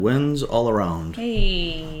Wins all around.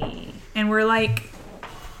 Hey. And we're like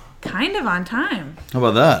kind of on time. How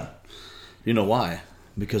about that? You know why?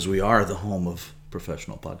 Because we are the home of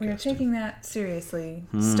professional podcasting. We are taking that seriously.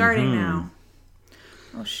 Starting now.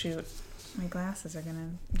 Oh, shoot. My glasses are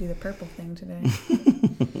going to do the purple thing today.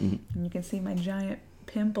 And you can see my giant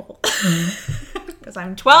pimple. Because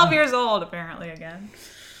I'm 12 years old, apparently, again.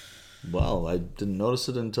 Well, I didn't notice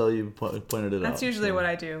it until you pointed it out. That's usually what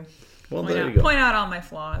I do. Well, there you go. Point out all my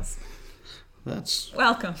flaws.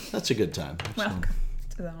 Welcome. That's a good time. Welcome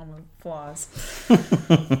to the home of flaws.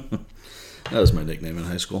 That was my nickname in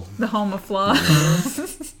high school. The home of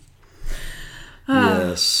flaws.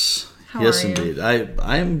 Yes. How Yes, are you? indeed.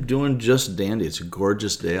 I am doing just dandy. It's a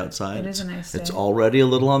gorgeous day outside. It is a nice day. It's already a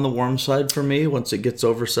little on the warm side for me. Once it gets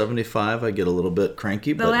over 75, I get a little bit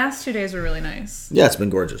cranky. The last 2 days were really nice. Yeah, it's been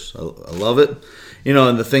gorgeous. I love it. You know,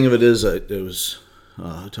 and the thing of it is, I was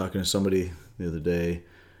talking to somebody the other day.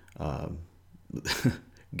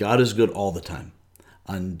 God is good all the time.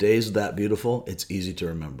 On days that beautiful, it's easy to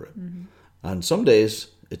remember it. Mm-hmm. On some days,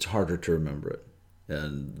 it's harder to remember it.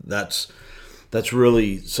 And that's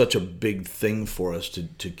really such a big thing for us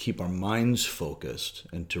to keep our minds focused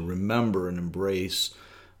and to remember and embrace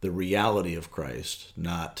the reality of Christ,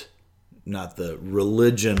 not the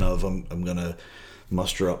religion of I'm going to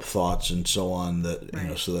muster up thoughts and so on that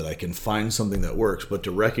right. So that I can find something that works, but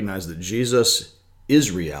to recognize that Jesus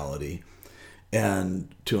is reality and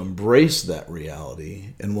to embrace that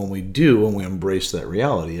reality. And when we embrace that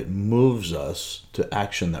reality, it moves us to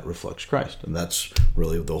action that reflects Christ. And that's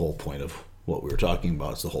really the whole point of what we were talking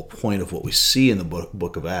about. It's the whole point of what we see in the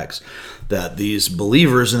book of Acts, that these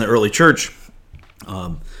believers in the early church,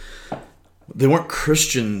 they weren't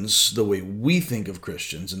Christians the way we think of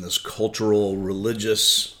Christians in this cultural,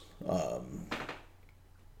 religious,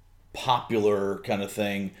 popular kind of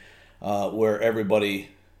thing, where everybody,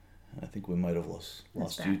 I think we might have lost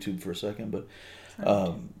YouTube for a second, but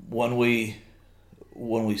when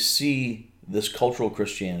we see this cultural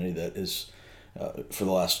Christianity that is, for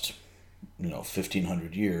the last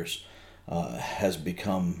 1,500 years, has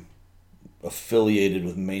become affiliated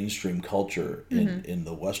with mainstream culture in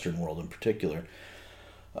the Western world in particular.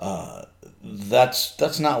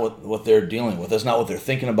 That's not what they're dealing with. That's not what they're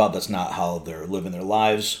thinking about. That's not how they're living their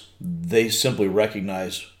lives. They simply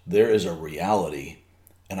recognize there is a reality,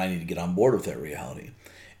 and I need to get on board with that reality.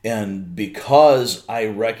 And because I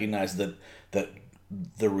recognize that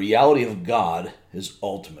the reality of God is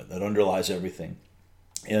ultimate, that underlies everything,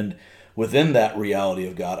 and within that reality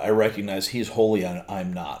of God, I recognize He's holy and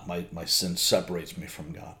I'm not. My sin separates me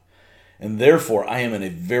from God. And therefore, I am in a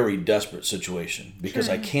very desperate situation because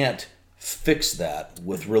I can't fix that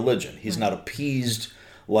with religion. He's not appeased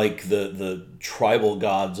like the tribal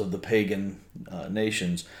gods of the pagan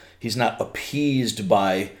nations. He's not appeased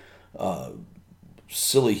by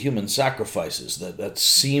silly human sacrifices that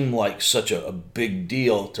seem like such a big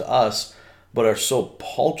deal to us, but are so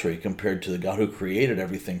paltry compared to the God who created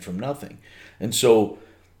everything from nothing. And so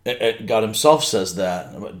God Himself says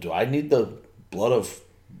that. Do I need the blood of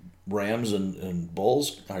rams and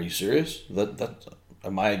bulls? Are you serious?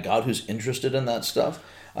 Am I a God who's interested in that stuff?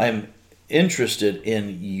 I am interested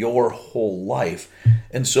in your whole life.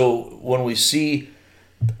 And so when we see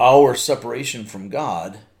our separation from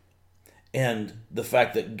God and the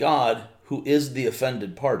fact that God, who is the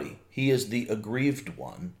offended party, He is the aggrieved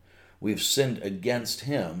one, we've sinned against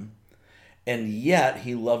Him, and yet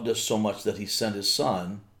He loved us so much that He sent His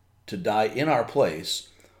Son to die in our place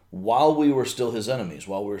while we were still His enemies,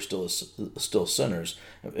 while we were still sinners.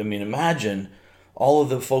 I mean, imagine all of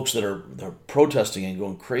the folks that are protesting and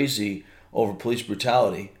going crazy over police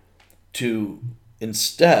brutality to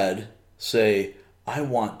instead say, I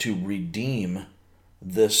want to redeem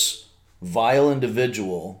this vile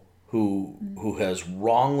individual who has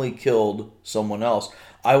wrongly killed someone else.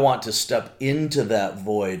 I want to step into that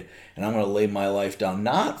void, and I'm going to lay my life down,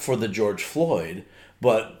 not for the George Floyd,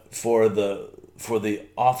 but for the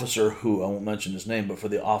officer who, I won't mention his name, but for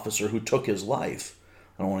the officer who took his life.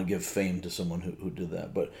 I don't want to give fame to someone who did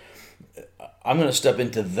that, but I'm going to step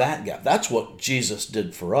into that gap. That's what Jesus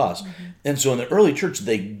did for us. Mm-hmm. And so in the early church,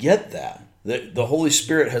 they get that. The Holy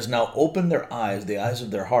Spirit has now opened their eyes, the eyes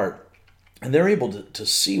of their heart, and they're able to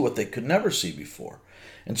see what they could never see before.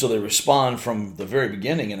 And so they respond from the very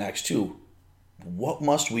beginning in Acts 2, what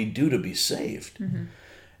must we do to be saved? Mm-hmm.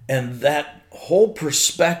 And that whole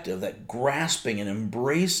perspective, that grasping and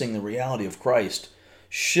embracing the reality of Christ,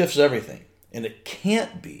 shifts everything. And it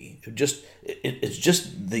can't be. It's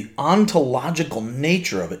just the ontological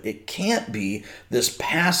nature of it. It can't be this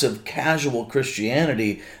passive, casual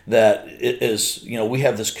Christianity that is, we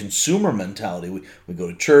have this consumer mentality. We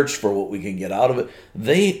go to church for what we can get out of it.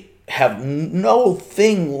 They have no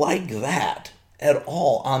thing like that at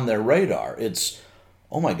all on their radar. It's,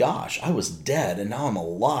 oh my gosh, I was dead and now I'm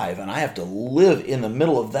alive and I have to live in the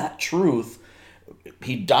middle of that truth.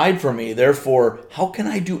 He died for me, therefore, how can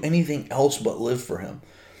I do anything else but live for him?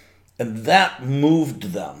 And that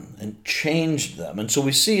moved them and changed them. And so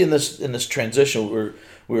we see in this transition, we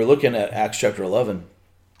were looking at Acts chapter 11,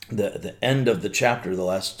 the end of the chapter, the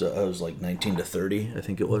last, it was like 19 to 30, I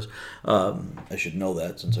think it was. I should know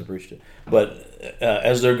that since I preached it. But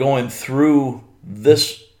as they're going through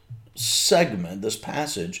this segment, this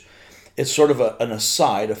passage, it's sort of an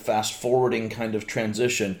aside, a fast-forwarding kind of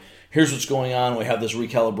transition. Here's what's going on. We have this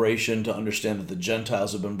recalibration to understand that the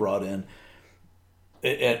Gentiles have been brought in.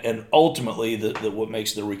 And ultimately, what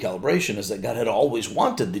makes the recalibration is that God had always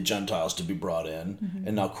wanted the Gentiles to be brought in,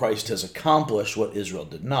 and now Christ has accomplished what Israel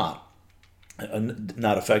did not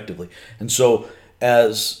effectively. And so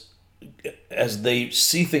as they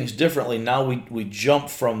see things differently, now we jump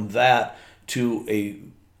from that to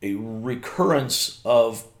a recurrence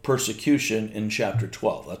of persecution in chapter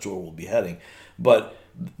 12. That's where we'll be heading. But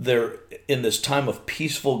there, in this time of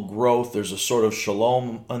peaceful growth, there's a sort of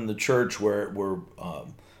shalom in the church where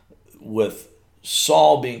with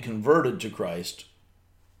Saul being converted to Christ,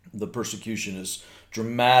 the persecution has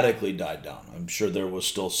dramatically died down. I'm sure there was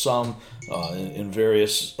still some in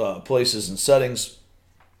various places and settings,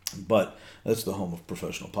 but that's the home of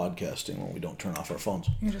professional podcasting when we don't turn off our phones.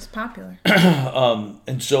 You're just popular.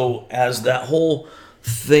 And so as that whole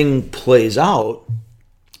thing plays out,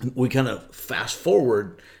 we kind of fast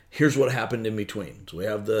forward, here's what happened in between. So we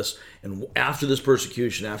have this, and after this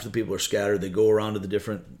persecution, after the people are scattered, they go around to the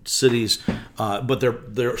different cities, but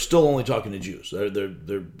they're still only talking to Jews.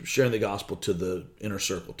 They're sharing the gospel to the inner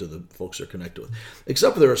circle, to the folks they're connected with.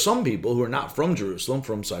 Except for there are some people who are not from Jerusalem,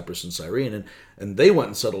 from Cyprus and Cyrene, and they went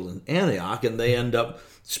and settled in Antioch, and they end up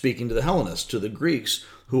speaking to the Hellenists, to the Greeks,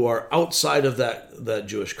 who are outside of that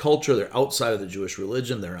Jewish culture. They're outside of the Jewish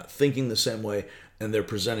religion. They're not thinking the same way. And they're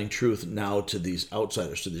presenting truth now to these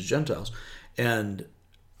outsiders, to these Gentiles. And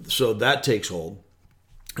so that takes hold.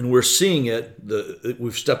 And we're seeing it.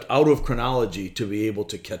 We've stepped out of chronology to be able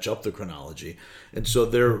to catch up the chronology. And so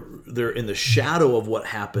they're in the shadow of what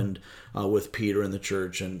happened with Peter and the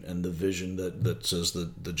church and the vision that says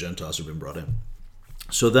that the Gentiles have been brought in.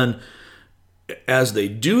 So then, as they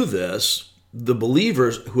do this, the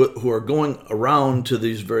believers who are going around to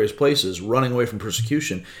these various places, running away from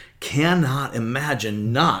persecution, cannot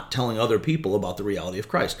imagine not telling other people about the reality of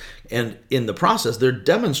Christ. And in the process, they're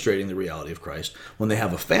demonstrating the reality of Christ. When they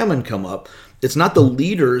have a famine come up, it's not the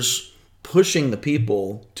leaders pushing the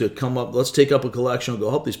people to come up, let's take up a collection and go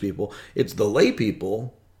help these people. It's the lay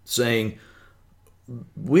people saying,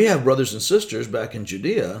 we have brothers and sisters back in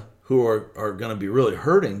Judea who are going to be really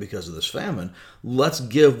hurting because of this famine. Let's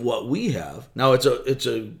give what we have. Now it's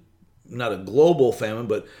a not a global famine,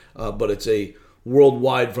 but it's a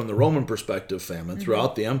worldwide, from the Roman perspective, famine.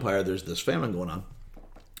 Throughout the empire, there's this famine going on,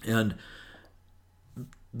 and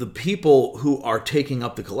the people who are taking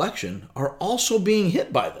up the collection are also being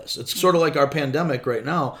hit by this. It's sort of like our pandemic right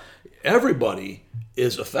now. Everybody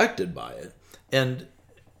is affected by it, and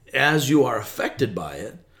as you are affected by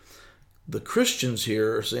it, the Christians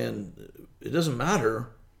here are saying, it doesn't matter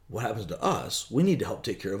what happens to us. We need to help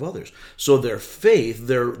take care of others. So their faith,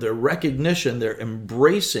 their recognition, their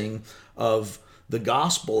embracing of the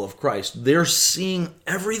gospel of Christ, they're seeing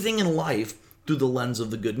everything in life through the lens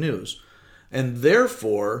of the good news. And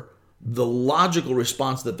therefore, the logical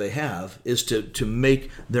response that they have is to make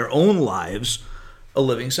their own lives a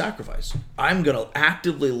living sacrifice. I'm going to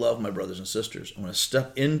actively love my brothers and sisters. I'm going to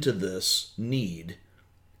step into this need.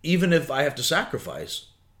 Even if I have to sacrifice,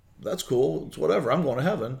 that's cool. It's whatever. I'm going to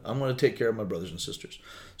heaven. I'm going to take care of my brothers and sisters.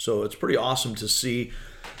 So it's pretty awesome to see,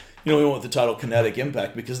 we went with the title Kinetic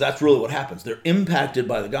Impact, because that's really what happens. They're impacted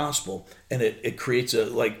by the gospel, and it creates a,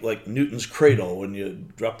 like Newton's cradle, when you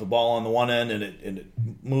drop the ball on the one end and it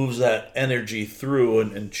moves that energy through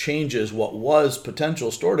and changes what was potential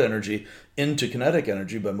stored energy into kinetic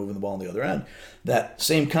energy by moving the ball on the other end. That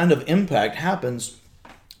same kind of impact happens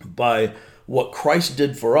by what Christ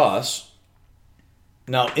did for us,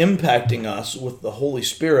 now impacting us with the Holy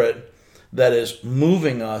Spirit that is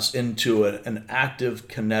moving us into an active,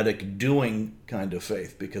 kinetic, doing kind of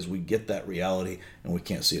faith, because we get that reality and we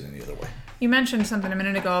can't see it any other way. You mentioned something a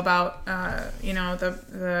minute ago about,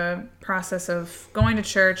 the process of going to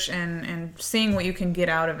church and seeing what you can get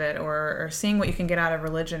out of it, or seeing what you can get out of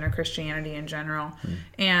religion or Christianity in general.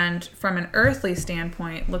 And from an earthly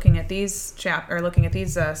standpoint, looking at these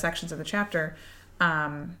sections of the chapter,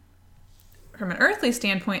 from an earthly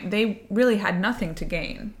standpoint, they really had nothing to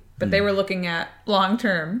gain, but they were looking at long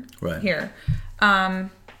term here. And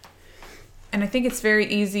I think it's very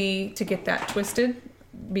easy to get that twisted,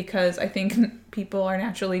 because I think people are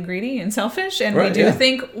naturally greedy and selfish, and we do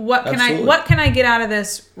think, what can I get out of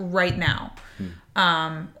this right now,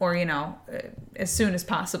 or as soon as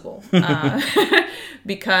possible,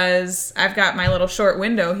 because I've got my little short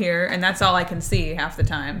window here, and that's all I can see half the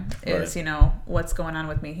time is what's going on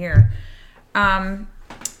with me here.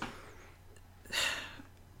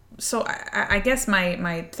 So I guess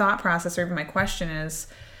my thought process, or even my question is,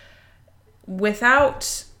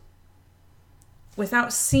 without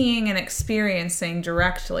seeing and experiencing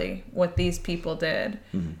directly what these people did,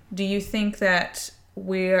 do you think that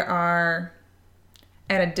we are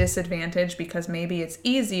at a disadvantage because maybe it's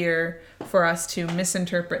easier for us to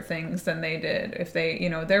misinterpret things than they did if they,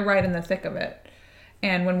 they're right in the thick of it?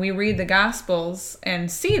 And when we read the Gospels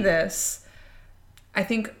and see this, I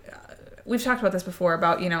think we've talked about this before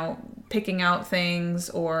about, picking out things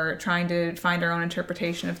or trying to find our own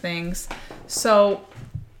interpretation of things. So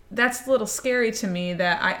that's a little scary to me,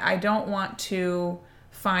 that I don't want to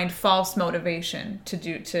find false motivation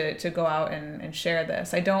to go out and share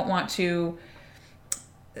this. I don't want to,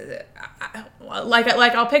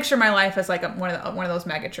 I'll picture my life as like one of those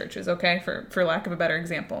mega churches, okay, for lack of a better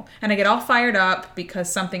example. And I get all fired up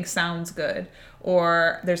because something sounds good,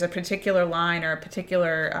 or there's a particular line or a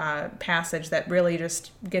particular passage that really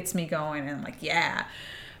just gets me going, and I'm like, yeah.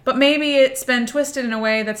 But maybe it's been twisted in a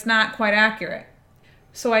way that's not quite accurate.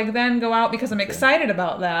 So I then go out because I'm excited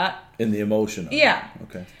about that. In the emotion of it.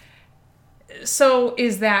 Okay. So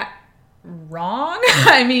is that wrong?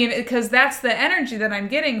 I mean, because that's the energy that I'm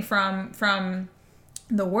getting from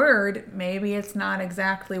the word. Maybe it's not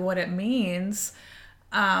exactly what it means.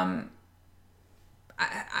 I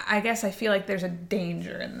guess I feel like there's a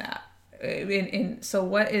danger in that. So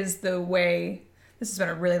what is the way? This has been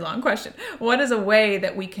a really long question. What is a way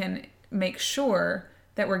that we can make sure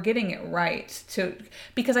that we're getting it right?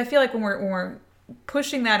 Because I feel like when we're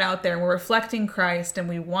pushing that out there, and we're reflecting Christ, and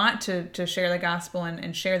we want to share the gospel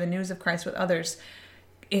and share the news of Christ with others,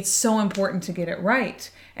 it's so important to get it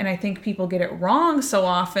right. And I think people get it wrong so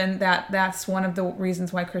often that that's one of the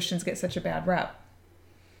reasons why Christians get such a bad rep.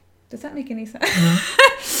 Does that make any sense?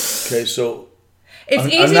 Okay, so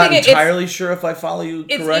I'm not entirely sure if I follow you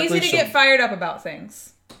correctly. It's easy to get fired up about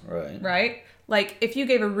things. Right. Right? Like if you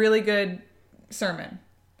gave a really good sermon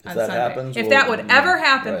on that Sunday. happens, if that would ever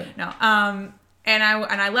happen. Right. No. And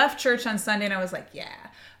I left church on Sunday and I was like, yeah.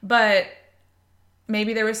 But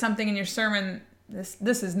maybe there was something in your sermon,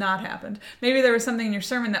 this has not happened. Maybe there was something in your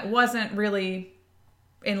sermon that wasn't really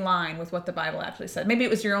in line with what the Bible actually said. Maybe it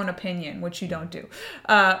was your own opinion, which you don't do.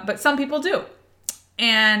 But some people do.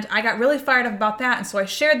 And I got really fired up about that, and so I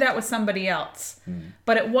shared that with somebody else.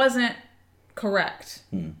 But it wasn't correct.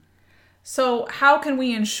 So how can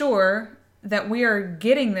we ensure that we are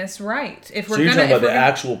getting this right? If we're so you're talking about the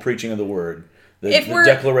actual preaching of the word, the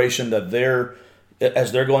declaration that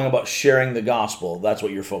as they're going about sharing the gospel, that's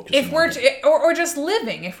what you're focusing on. Or just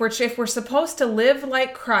living. If we're supposed to live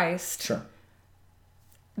like Christ. Sure.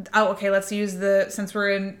 Oh, okay. Let's use since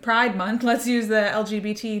we're in Pride Month, let's use the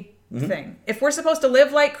LGBT thing. If we're supposed to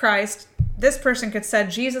live like Christ, this person could say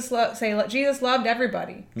Jesus loved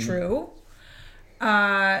everybody. True.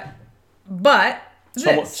 But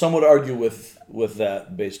some would argue with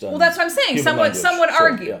that based on. Well, that's what I'm saying. Some would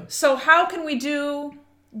argue. Yeah. So how can we do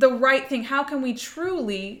the right thing? How can we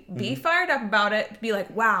truly be fired up about it? Be like,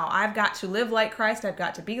 wow, I've got to live like Christ. I've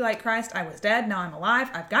got to be like Christ. I was dead. Now I'm alive.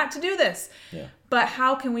 I've got to do this. Yeah. But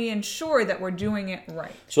how can we ensure that we're doing it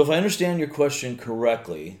right? So if I understand your question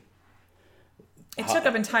correctly, it took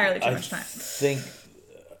up entirely too much time.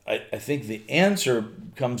 I think the answer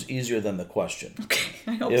comes easier than the question. Okay,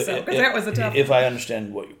 I hope so, because that was a tough one. If I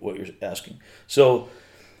understand what you're asking. So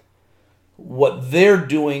what they're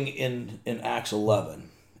doing in Acts 11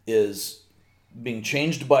 is being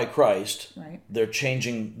changed by Christ. Right. They're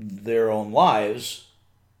changing their own lives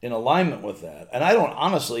in alignment with that. And I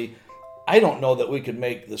don't know that we could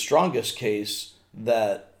make the strongest case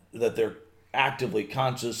that they're actively,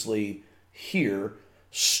 consciously here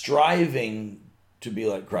striving to be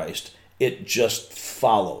like Christ. It just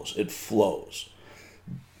follows. It flows.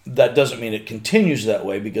 that doesn't mean it continues that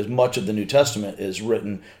way, because much of the New Testament is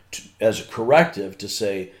written as a corrective to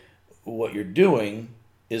say what you're doing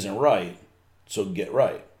isn't right, so get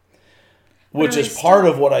right. Which is part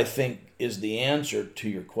of what I think is the answer to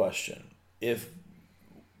your question. If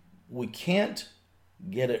we can't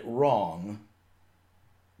get it wrong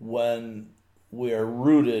when we are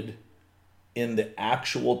rooted in the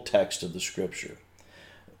actual text of the Scripture,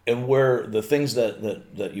 and where the things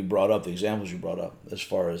that you brought up, the examples you brought up, as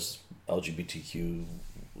far as LGBTQ,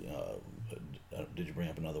 did you bring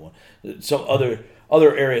up another one? Some other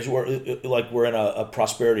areas where, like, we're in a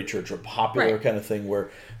prosperity church or popular kind of thing, where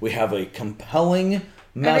we have a compelling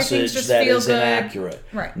message that is inaccurate.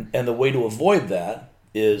 Right. And the way to avoid that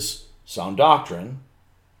is sound doctrine,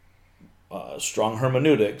 strong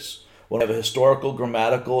hermeneutics. We have a historical,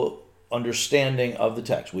 grammatical understanding of the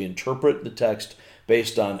text. We interpret the text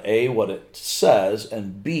based on A, what it says,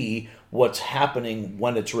 and B, what's happening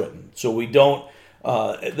when it's written. So we don't.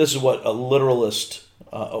 This is what a literalist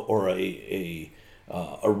or a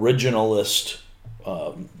originalist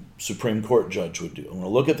Supreme Court judge would do. I'm going to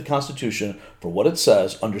look at the Constitution for what it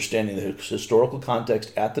says, understanding the historical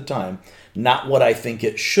context at the time, not what I think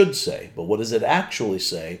it should say, but what does it actually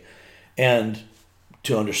say. And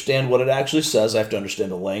to understand what it actually says, I have to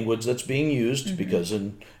understand the language that's being used, because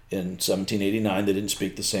in 1789 they didn't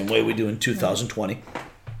speak the same way we do in 2020.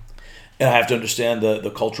 And I have to understand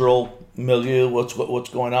the cultural milieu, what's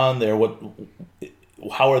going on there,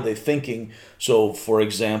 how are they thinking. So, for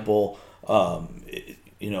example,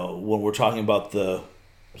 when we're talking about the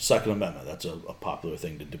Second Amendment, that's a popular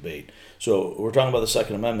thing to debate. So we're talking about the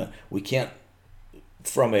Second Amendment. We can't,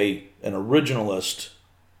 from an originalist,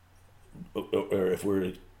 or if we were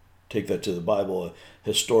to take that to the Bible, a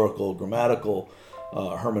historical, grammatical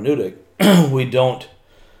hermeneutic, we don't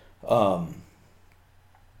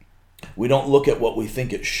look at what we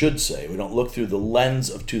think it should say. We don't look through the lens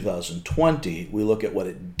of 2020. We look at what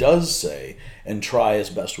it does say and try as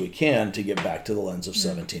best we can to get back to the lens of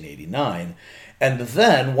 1789. And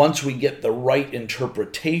then, once we get the right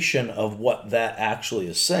interpretation of what that actually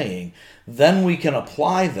is saying, then we can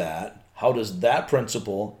apply that. How does that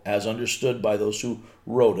principle, as understood by those who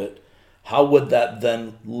wrote it, how would that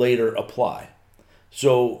then later apply?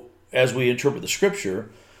 So, as we interpret the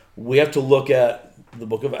Scripture, we have to look at the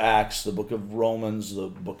book of Acts, the book of Romans, the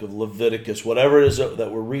book of Leviticus, whatever it is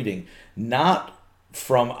that we're reading, not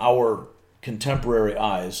from our contemporary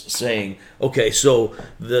eyes saying, okay, so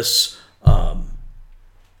this,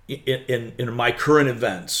 in my current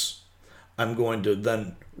events, I'm going to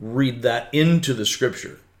then read that into the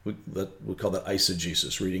Scripture. We call that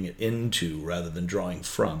eisegesis, reading it into rather than drawing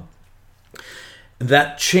from.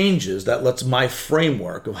 That changes, that lets my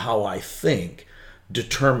framework of how I think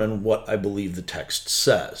determine what I believe the text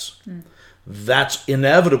says. That's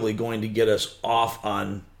inevitably going to get us off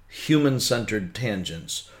on human-centered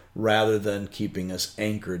tangents rather than keeping us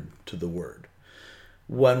anchored to the Word.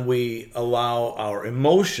 When we allow our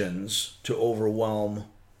emotions to overwhelm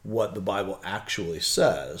what the Bible actually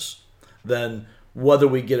says, then whether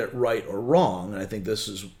we get it right or wrong, and I think this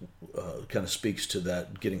is kind of speaks to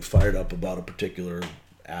that, getting fired up about a particular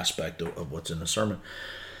aspect of what's in a sermon.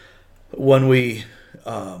 When we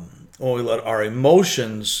let our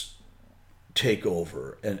emotions take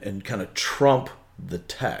over and kind of trump the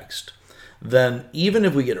text, then even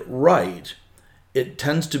if we get it right, it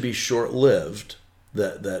tends to be short-lived.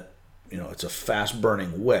 That it's a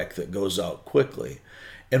fast-burning wick that goes out quickly,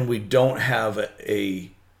 and we don't have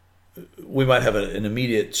we might have an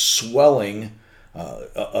immediate swelling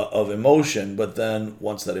of emotion, but then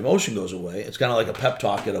once that emotion goes away, it's kind of like a pep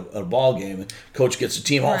talk at a ball game. Coach gets the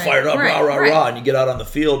team all fired up, rah, rah, rah, and you get out on the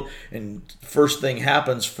field, and first thing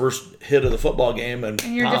happens, first hit of the football game, and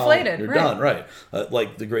you're deflated. You're done, right?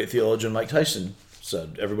 Like the great theologian Mike Tyson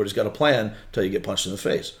said, everybody's got a plan until you get punched in the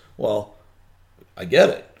face. Well, I get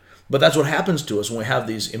it. But that's what happens to us when we have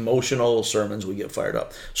these emotional sermons, we get fired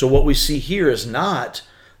up. So what we see here is not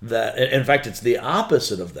that, in fact, it's the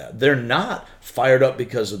opposite of that. They're not fired up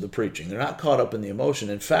because of the preaching. They're not caught up in the emotion.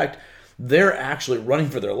 In fact, they're actually running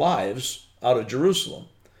for their lives out of Jerusalem.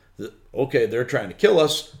 Okay, they're trying to kill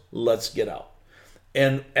us. Let's get out.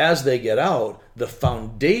 And as they get out, the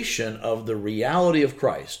foundation of the reality of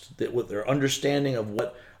Christ, that with their understanding of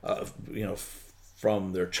what,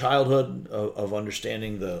 from their childhood of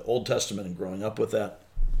understanding the Old Testament and growing up with that,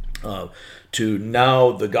 to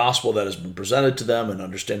now the gospel that has been presented to them and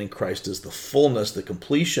understanding Christ as the fullness, the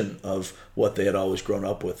completion of what they had always grown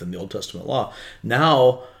up with in the Old Testament law.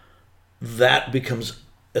 Now that becomes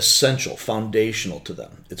essential, foundational to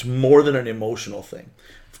them. It's more than an emotional thing.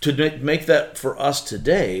 To make that for us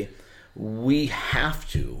today, we have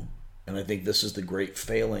to I think this is the great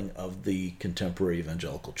failing of the contemporary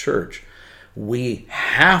evangelical church. We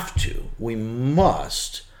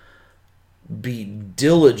must be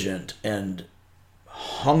diligent and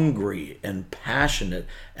hungry and passionate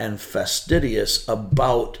and fastidious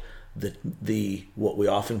about the what we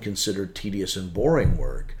often consider tedious and boring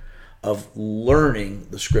work of learning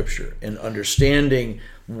the Scripture and understanding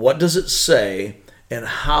what does it say and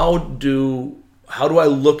how do I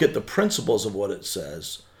look at the principles of what it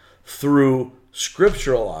says through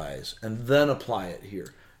scriptural eyes and then apply it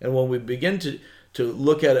here. And when we begin to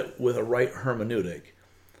look at it with a right hermeneutic,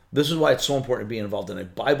 this is why it's so important to be involved in a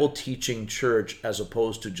Bible teaching church as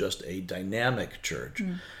opposed to just a dynamic church.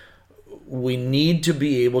 We need to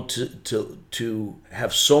be able to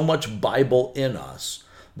have so much Bible in us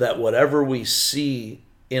that whatever we see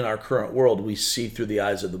in our current world, we see through the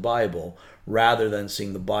eyes of the Bible rather than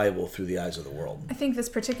seeing the Bible through the eyes of the world. I think this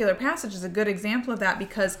particular passage is a good example of that,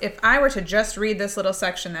 because if I were to just read this little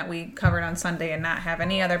section that we covered on Sunday and not have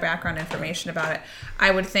any other background information about it, I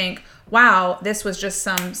would think, wow, this was just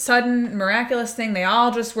some sudden miraculous thing. They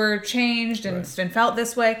all just were changed and felt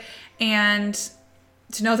this way. And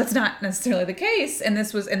to know that's not necessarily the case, and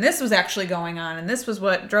this was actually going on, and this was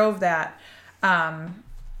what drove that. I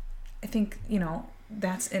think,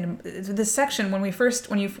 that's in this section when we first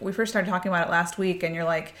started talking about it last week, and you're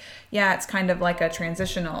like, yeah, it's kind of like a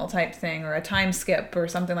transitional type thing or a time skip or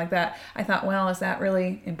something like that. I thought, well, is that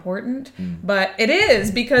really important? But it is,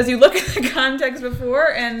 because you look at the context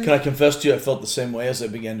before. And can I confess to you, I felt the same way as I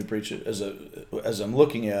began to preach it. As I'm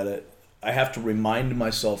looking at it, I have to remind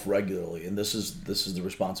myself regularly, and this is the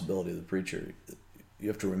responsibility of the preacher. You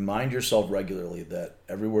have to remind yourself regularly that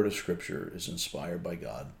every word of Scripture is inspired by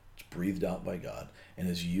God. It's breathed out by God and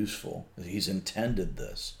is useful. He's intended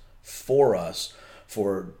this for us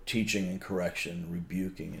for teaching and correction,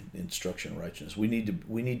 rebuking and instruction in righteousness. We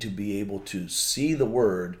need to be able to see the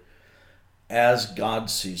Word as God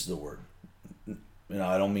sees the Word.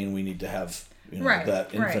 I don't mean we need to have that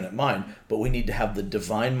infinite mind, but we need to have the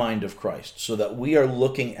divine mind of Christ, so that we are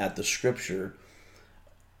looking at the Scripture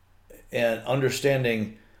and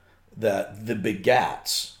understanding that the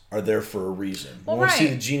begats are there for a reason. When we see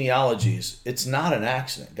the genealogies, it's not an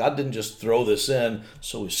accident. God didn't just throw this in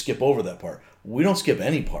so we skip over that part. We don't skip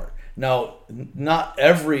any part. Now, not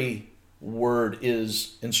every word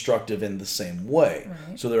is instructive in the same way.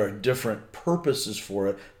 So there are different purposes for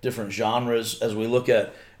it, different genres. As we look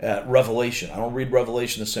at Revelation, I don't read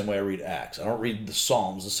Revelation the same way I read Acts. I don't read the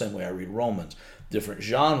Psalms the same way I read Romans. Different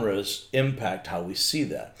genres impact how we see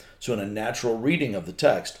that. So in a natural reading of the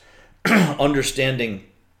text, understanding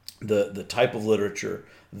the type of literature,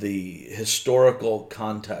 the historical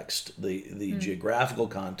context, the geographical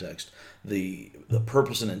context, the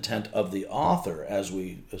purpose and intent of the author as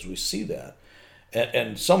we see that.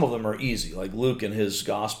 And some of them are easy, like Luke in his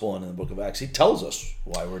gospel and in the book of Acts, he tells us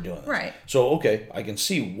why we're doing this. Right. So, okay, I can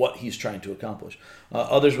see what he's trying to accomplish.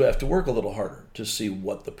 Others we have to work a little harder to see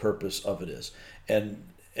what the purpose of it is. And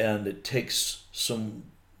it takes some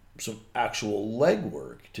actual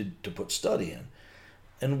legwork to put study in.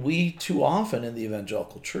 And we too often in the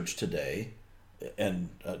evangelical church today, and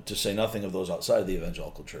to say nothing of those outside of the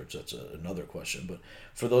evangelical church, that's another question, but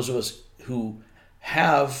for those of us who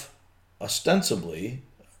have ostensibly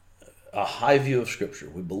a high view of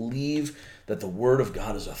Scripture, we believe that the Word of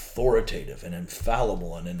God is authoritative and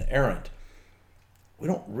infallible and inerrant, we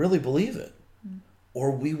don't really believe it,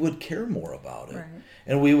 or we would care more about it.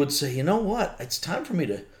 And we would say, you know what, it's time for me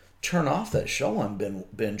to turn off that show I'm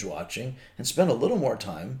binge watching and spend a little more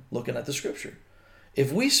time looking at the Scripture.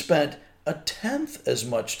 If we spent 1/10 as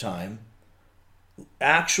much time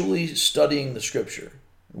actually studying the Scripture,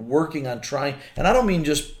 working on trying, and I don't mean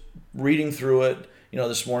just reading through it.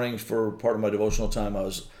 This morning for part of my devotional time, I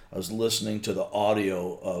was listening to the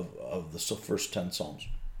audio of the first 10 Psalms,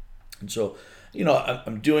 and so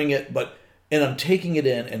I'm doing it, and I'm taking it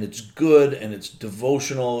in, and it's good, and it's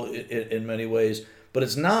devotional in many ways. But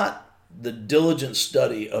it's not the diligent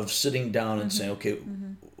study of sitting down and saying, okay,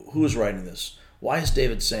 who is writing this? Why is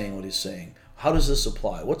David saying what he's saying? How does this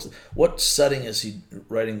apply? What setting is he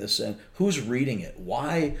writing this in? Who's reading it?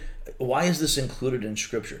 Why is this included in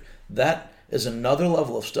Scripture? That is another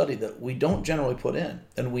level of study that we don't generally put in.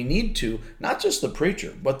 And we need to, not just the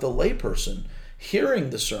preacher, but the layperson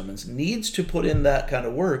hearing the sermons needs to put in that kind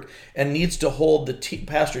of work and needs to hold the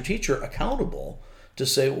pastor-teacher accountable to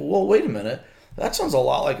say, well, wait a minute. That sounds a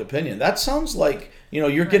lot like opinion. That sounds like,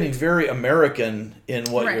 you're getting very American in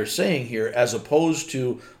what you're saying here, as opposed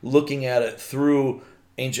to looking at it through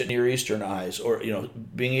ancient Near Eastern eyes, or,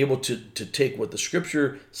 being able to take what the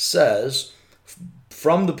Scripture says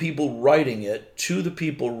from the people writing it to the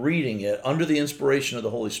people reading it under the inspiration of the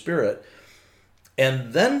Holy Spirit,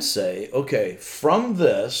 and then say, okay, from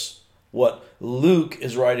this, what Luke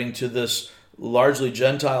is writing to this largely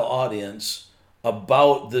Gentile audience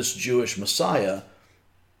about this Jewish Messiah,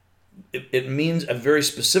 it means a very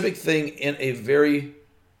specific thing in a very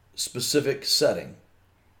specific setting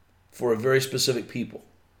for a very specific people.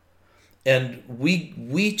 And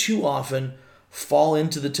we too often fall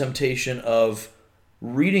into the temptation of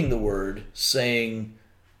reading the word saying,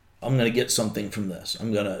 I'm going to get something from this.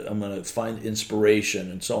 I'm going to find inspiration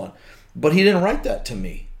and so on. But he didn't write that to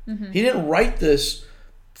me. Mm-hmm. He didn't write this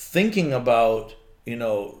thinking about,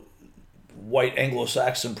 white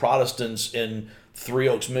Anglo-Saxon Protestants in Three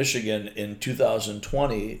Oaks, Michigan in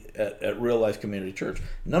 2020 at Real Life Community Church.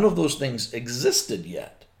 None of those things existed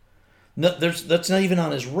yet. That's not even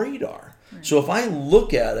on his radar. Right. So if I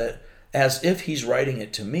look at it as if he's writing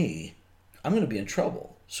it to me, I'm going to be in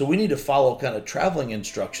trouble. So we need to follow kind of traveling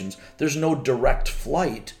instructions. There's no direct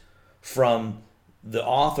flight from the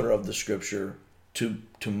author of the scripture to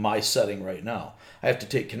my setting right now. I have to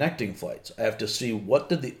take connecting flights. I have to see, what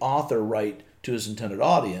did the author write to his intended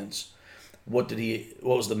audience? What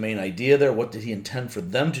was the main idea there? What did he intend for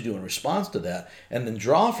them to do in response to that? And then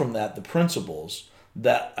draw from that the principles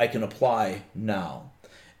that I can apply now.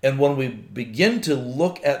 And when we begin to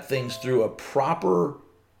look at things through a proper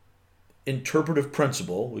interpretive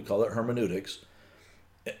principle, we call it hermeneutics,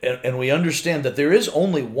 and we understand that there is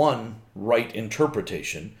only one right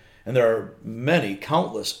interpretation, and there are many,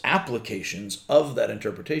 countless applications of that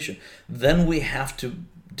interpretation, then we have to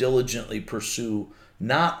diligently pursue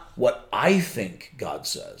not what I think God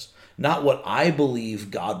says, not what I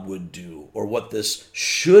believe God would do, or what this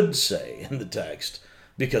should say in the text,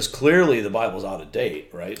 because clearly the Bible's out of date,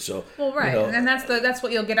 right? So, well, right, and that's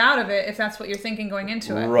what you'll get out of it if that's what you're thinking going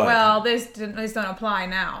into it. Right. Well, these don't apply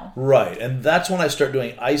now. Right, and that's when I start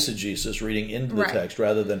doing eisegesis, reading into the text,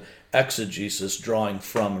 rather than exegesis, drawing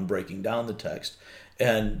from and breaking down the text.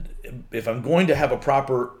 And if I'm going to have a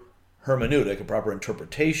proper hermeneutic, a proper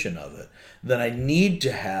interpretation of it, then I need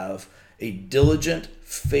to have a diligent,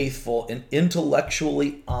 faithful, and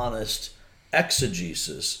intellectually honest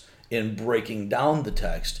exegesis in breaking down the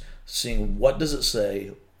text, seeing what does it say,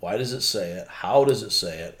 why does it say it, how does it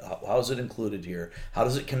say it, how is it included here, how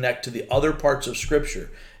does it connect to the other parts of Scripture.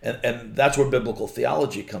 And that's where biblical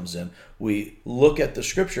theology comes in. We look at the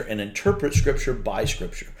Scripture and interpret Scripture by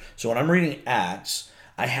Scripture. So when I'm reading Acts,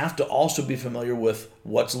 I have to also be familiar with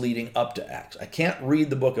what's leading up to Acts. I can't read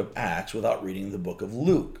the book of Acts without reading the book of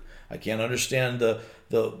Luke. I can't understand the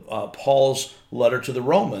Paul's letter to the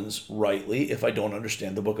Romans rightly if I don't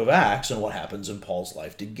understand the book of Acts and what happens in Paul's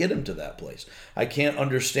life to get him to that place. I can't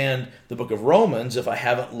understand the book of Romans if I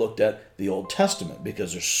haven't looked at the Old Testament,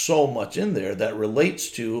 because there's so much in there that relates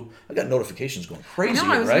to. I got notifications going crazy,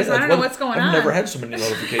 right? I don't know what's going on. I've never had so many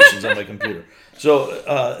notifications on my computer.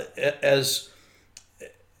 So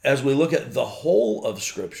as we look at the whole of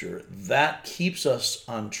Scripture, that keeps us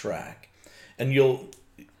on track, and you'll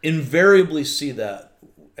invariably see that.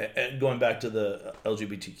 And going back to the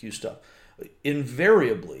LGBTQ stuff,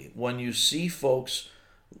 invariably when you see folks,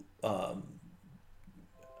 I'm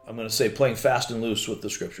going to say playing fast and loose with the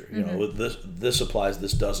Scripture, with this applies,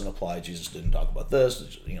 this doesn't apply, Jesus didn't talk about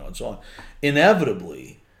this, and so on.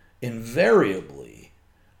 Inevitably, invariably,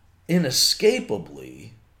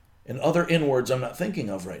 inescapably, and other N-words I'm not thinking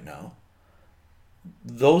of right now,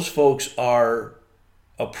 those folks are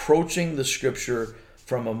approaching the Scripture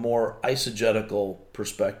from a more eisegetical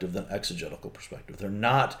perspective than exegetical perspective. They're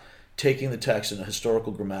not taking the text in a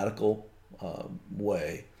historical, grammatical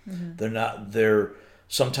way. Mm-hmm. They're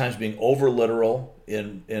sometimes being over literal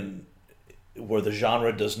in where the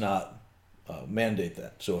genre does not mandate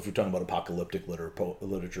that. So if you're talking about apocalyptic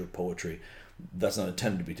literature, poetry, that's not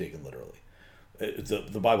intended to be taken literally.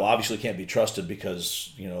 The Bible obviously can't be trusted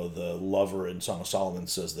because the lover in Song of Solomon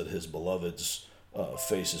says that his beloved's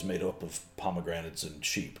face is made up of pomegranates and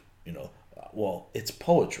sheep. Well, it's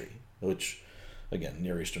poetry, which, again,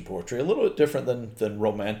 Near Eastern poetry, a little bit different than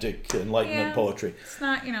romantic Enlightenment poetry. It's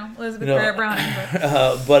not, Elizabeth Barrett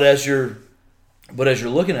Browning. But as you're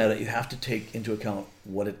looking at it, you have to take into account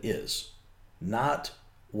what it is, not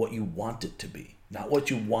what you want it to be, not what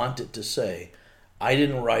you want it to say. I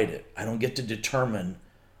didn't write it. I don't get to determine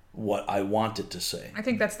what I want it to say. I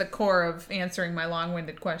think that's the core of answering my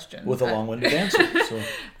long-winded question. With a long-winded answer. So.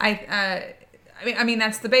 I mean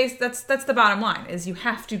that's the base. That's the bottom line. Is you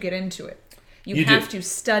have to get into it. You have to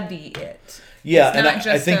study it. Yeah, and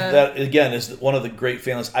I think that again is one of the great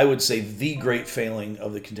failings. I would say the great failing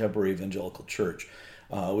of the contemporary evangelical church.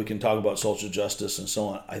 We can talk about social justice and so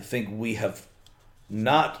on. I think we have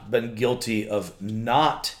not been guilty of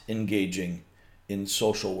not engaging in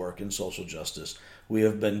social work and social justice. We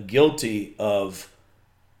have been guilty of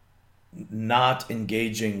not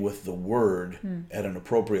engaging with the word at an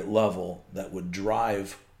appropriate level that would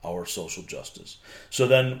drive our social justice. So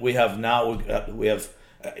then we have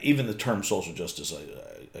even the term social justice,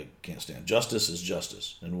 I can't stand. Justice is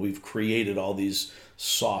justice. And we've created all these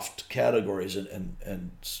soft categories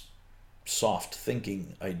and soft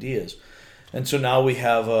thinking ideas. And so now we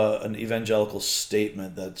have an evangelical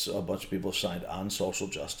statement that's a bunch of people have signed on social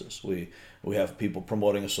justice. We have people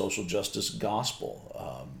promoting a social justice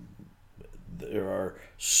gospel. There are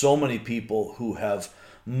so many people who have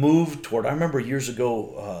moved toward. I remember years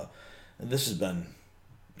ago, and this has been,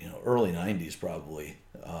 early '90s probably.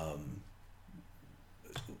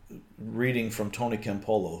 Reading from Tony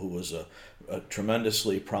Campolo, who was a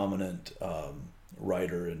tremendously prominent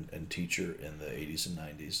writer and teacher in the 80s and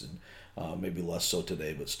 90s, and maybe less so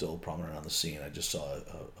today, but still prominent on the scene. I just saw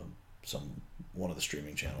one of the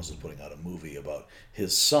streaming channels is putting out a movie about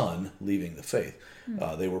his son leaving the faith.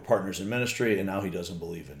 They were partners in ministry, and now he doesn't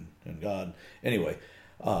believe in God. Anyway,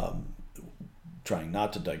 trying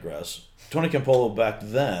not to digress, Tony Campolo back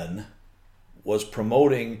then was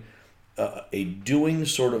promoting a doing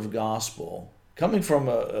sort of gospel coming from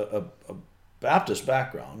a Baptist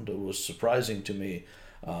background. It was surprising to me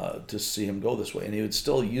to see him go this way, and he would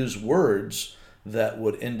still use words that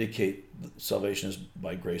would indicate salvation is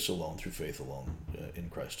by grace alone, through faith alone, in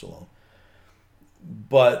Christ alone.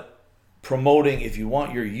 But promoting, if you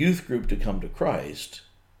want your youth group to come to Christ,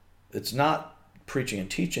 it's not preaching and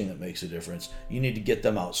teaching that makes a difference. You need to get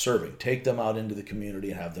them out serving. Take them out into the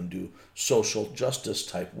community and have them do social justice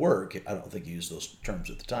type work. I don't think he used those terms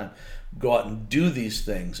at the time. Go out and do these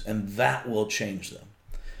things, and that will change them.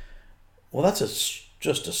 Well, that's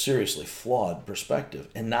just a seriously flawed perspective,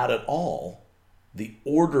 and not at all the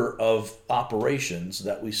order of operations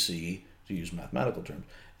that we see, to use mathematical terms,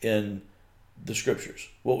 in the Scriptures.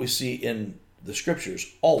 What we see in the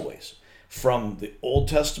Scriptures always, from the Old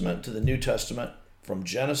Testament to the New Testament, from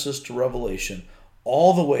Genesis to Revelation,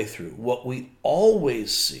 all the way through, what we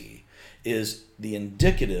always see is the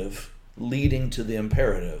indicative leading to the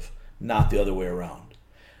imperative, not the other way around.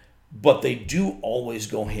 But they do always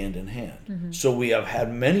go hand in hand. Mm-hmm. So we have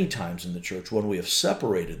had many times in the church when we have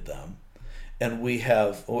separated them, and we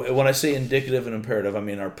have, when I say indicative and imperative, I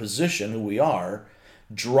mean our position, who we are,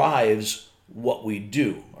 drives what we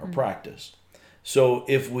do, our practice. So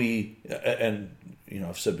if we, and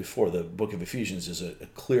I've said before, the book of Ephesians is a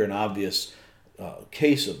clear and obvious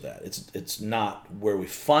case of that. It's not where we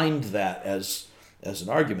find that as an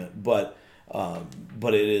argument, but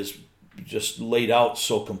it is just laid out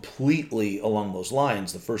so completely along those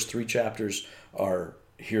lines. The first 3 chapters are,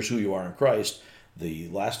 here's who you are in Christ. The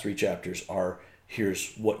last 3 chapters are,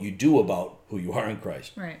 here's what you do about who you are in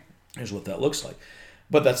Christ. Right. Here's what that looks like.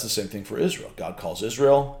 But that's the same thing for Israel. God calls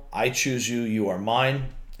Israel, I choose you, you are mine,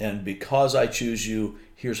 and because I choose you,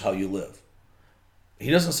 here's how you live.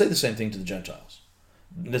 He doesn't say the same thing to the Gentiles.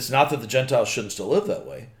 It's not that the Gentiles shouldn't still live that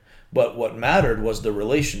way, but what mattered was the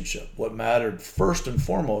relationship. What mattered first and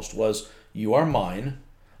foremost was, you are mine,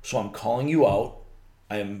 so I'm calling you out,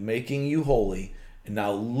 I am making you holy, and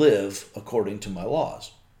now live according to my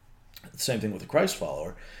laws. The same thing with the Christ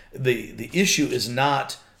follower. The issue is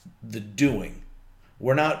not the doing.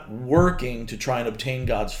 We're not working to try and obtain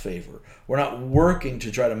God's favor. We're not working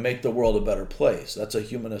to try to make the world a better place. That's a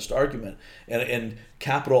humanist argument. And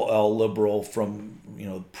capital L liberal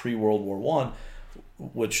from pre-World War I,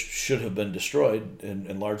 which should have been destroyed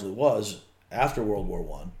and largely was after World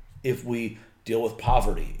War I. If we deal with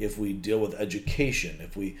poverty, if we deal with education,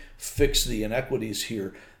 if we fix the inequities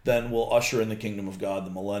here, then we'll usher in the kingdom of God.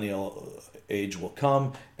 The millennial age will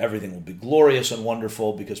come. Everything will be glorious and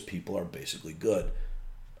wonderful because people are basically good.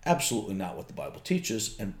 Absolutely not what the Bible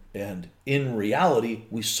teaches, and in reality,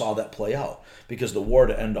 we saw that play out, because the war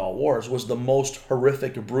to end all wars was the most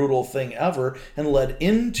horrific, brutal thing ever, and led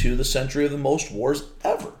into the century of the most wars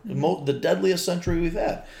ever, the deadliest century we've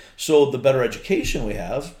had. So the better education we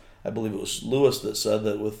have, I believe it was Lewis that said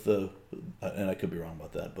that with the, and I could be wrong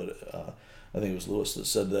about that, but I think it was Lewis that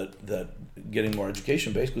said that getting more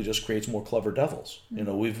education basically just creates more clever devils.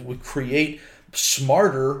 We create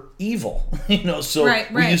smarter evil. So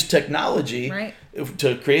we use technology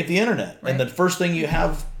to create the internet, and the first thing you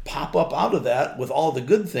have pop up out of that with all the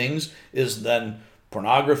good things is then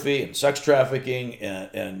pornography and sex trafficking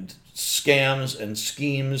and scams and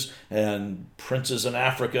schemes and princes in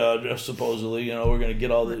Africa, supposedly, we're going to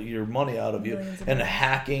get all your money out of you, and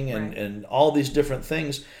hacking and all these different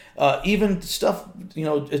things. Even stuff,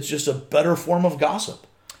 it's just a better form of gossip.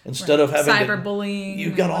 Instead of having cyberbullying,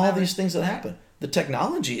 you've got all these things that happen. The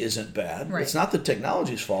technology isn't bad. Right. It's not the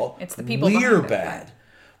technology's fault. It's the people We're behind it, bad. right.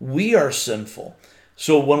 We are sinful.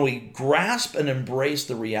 So when we grasp and embrace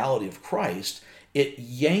the reality of Christ, it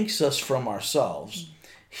yanks us from ourselves.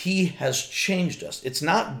 He has changed us. It's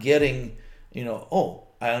not getting, oh,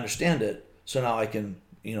 I understand it, so now I can,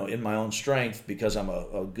 in my own strength, because I'm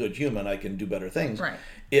a good human, I can do better things. Right.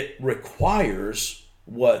 It requires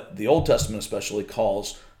what the Old Testament especially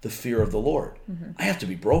calls the fear of the Lord. I have to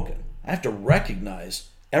be broken. I have to recognize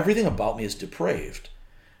everything about me is depraved.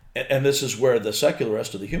 And this is where the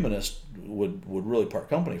secularist or the humanist would really part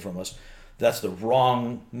company from us. That's the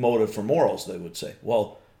wrong motive for morals, they would say.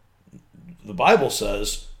 Well, the Bible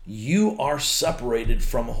says you are separated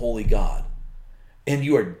from a holy God and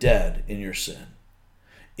you are dead in your sin.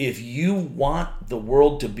 If you want the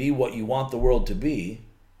world to be what you want the world to be,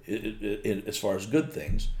 as far as good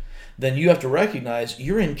things, then you have to recognize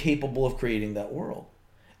you're incapable of creating that world.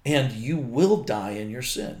 And you will die in your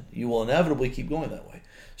sin. You will inevitably keep going that way.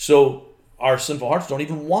 So our sinful hearts don't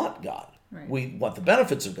even want God. Right. We want the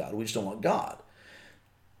benefits of God. We just don't want God.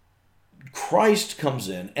 Christ comes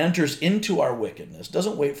in, enters into our wickedness,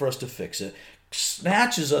 doesn't wait for us to fix it,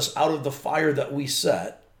 snatches us out of the fire that we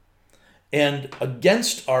set, and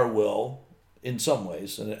against our will, in some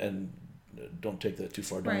ways, and don't take that too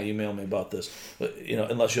far. Don't Right. email me about this,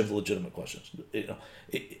 unless you have legitimate questions.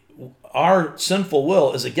 Our sinful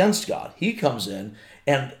will is against God. He comes in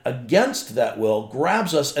and against that will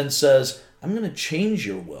grabs us and says, I'm going to change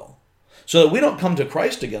your will. So that we don't come to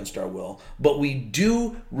Christ against our will, but we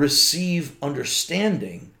do receive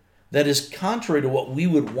understanding that is contrary to what we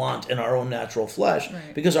would want in our own natural flesh,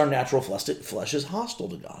 Right. because our natural flesh is hostile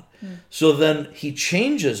to God. So then he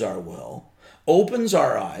changes our will, opens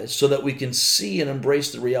our eyes so that we can see and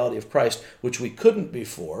embrace the reality of Christ, which we couldn't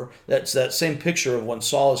before. That's that same picture of when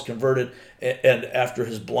Saul is converted and after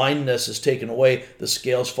his blindness is taken away, the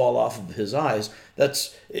scales fall off of his eyes.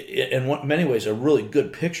 That's, in many ways, a really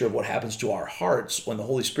good picture of what happens to our hearts when the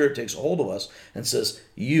Holy Spirit takes a hold of us and says,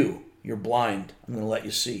 you're blind. I'm going to let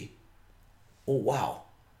you see. Oh, wow.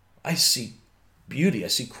 I see beauty. I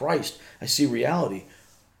see Christ. I see reality.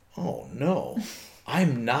 Oh, no.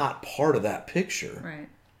 I'm not part of that picture. Right.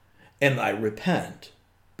 And I repent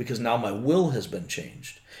because now my will has been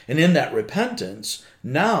changed. And in that repentance,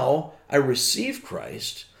 now I receive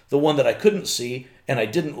Christ, the one that I couldn't see and I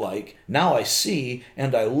didn't like. Now I see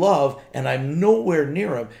and I love and I'm nowhere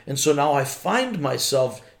near him. And so now I find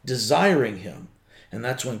myself desiring him. And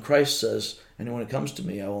that's when Christ says, anyone who comes to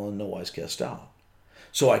me, I will in no wise cast out.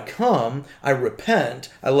 So I come, I repent,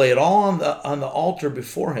 I lay it all on the altar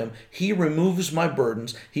before him. He removes my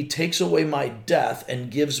burdens. He takes away my death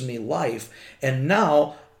and gives me life. And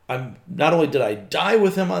now, not only did I die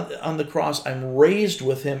with him on the cross, I'm raised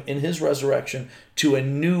with him in his resurrection to a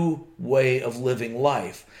new way of living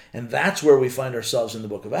life. And that's where we find ourselves in the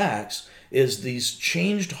book of Acts, is these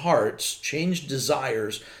changed hearts, changed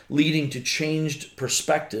desires, leading to changed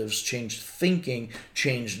perspectives, changed thinking,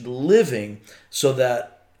 changed living, so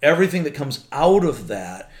that everything that comes out of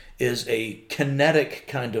that is a kinetic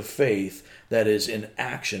kind of faith that is in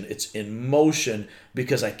action. It's in motion,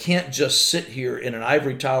 because I can't just sit here in an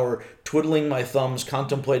ivory tower twiddling my thumbs,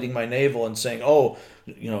 contemplating my navel and saying,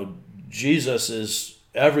 Jesus is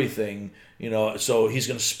everything, so he's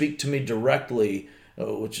going to speak to me directly,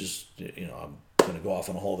 which is, I'm going to go off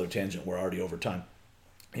on a whole other tangent. We're already over time.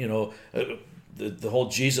 The whole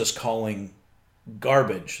Jesus calling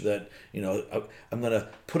garbage that, I'm going to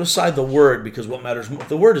put aside the word, because what matters,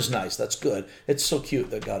 the word is nice. That's good. It's so cute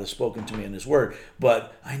that God has spoken to me in his word,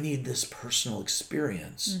 but I need this personal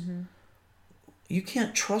experience. Mm-hmm. You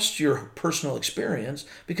can't trust your personal experience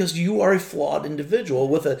because you are a flawed individual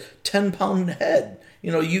with a 10-pound head.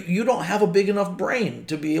 You don't have a big enough brain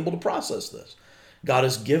to be able to process this. God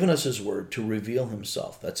has given us his word to reveal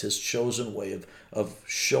himself. That's his chosen way of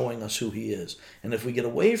showing us who he is. And if we get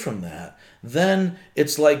away from that, then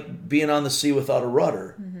it's like being on the sea without a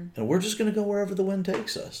rudder. Mm-hmm. And we're just going to go wherever the wind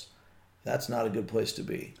takes us. That's not a good place to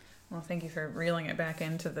be. Well, thank you for reeling it back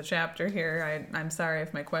into the chapter here. I'm sorry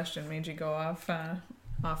if my question made you go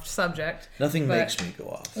off subject. Nothing makes me go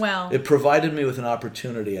off. Well, it provided me with an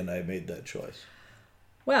opportunity, and I made that choice.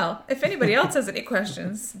 Well, if anybody else has any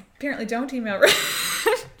questions, apparently don't email.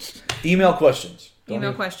 Email questions.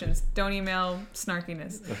 Questions. Don't email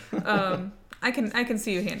snarkiness. I can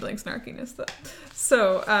see you handling snarkiness, though.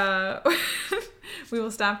 So we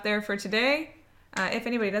will stop there for today. If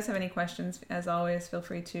anybody does have any questions, as always, feel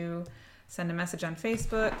free to send a message on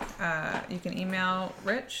Facebook. You can email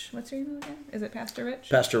Rich. What's your email again? Is it Pastor Rich?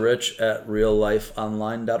 Pastor Rich at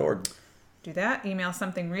reallifeonline.org. do that. Email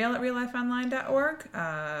somethingreal@reallifeonline.org.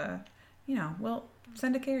 We'll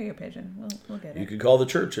send a carrier pigeon. We'll get it. You could call the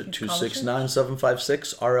church at You can call the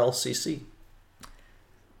 269-756-RLCC.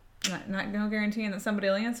 No guaranteeing that somebody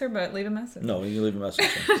will answer, but leave a message. No, you can leave a message.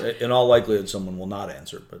 In all likelihood, someone will not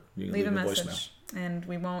answer, but you can leave a message. voicemail. And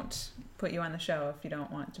we won't put you on the show if you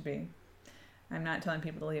don't want to be. I'm not telling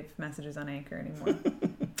people to leave messages on Anchor anymore.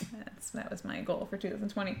 That was my goal for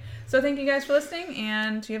 2020. So thank you guys for listening.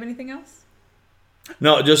 And do you have anything else?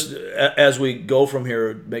 No, just as we go from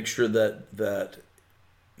here, make sure that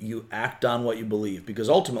you act on what you believe, because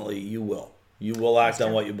ultimately you will. You will act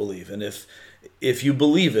on what you believe. And if you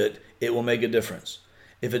believe it, it will make a difference.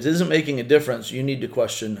 If it isn't making a difference, you need to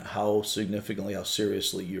question how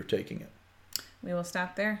seriously you're taking it. We will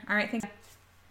stop there. All right, thanks.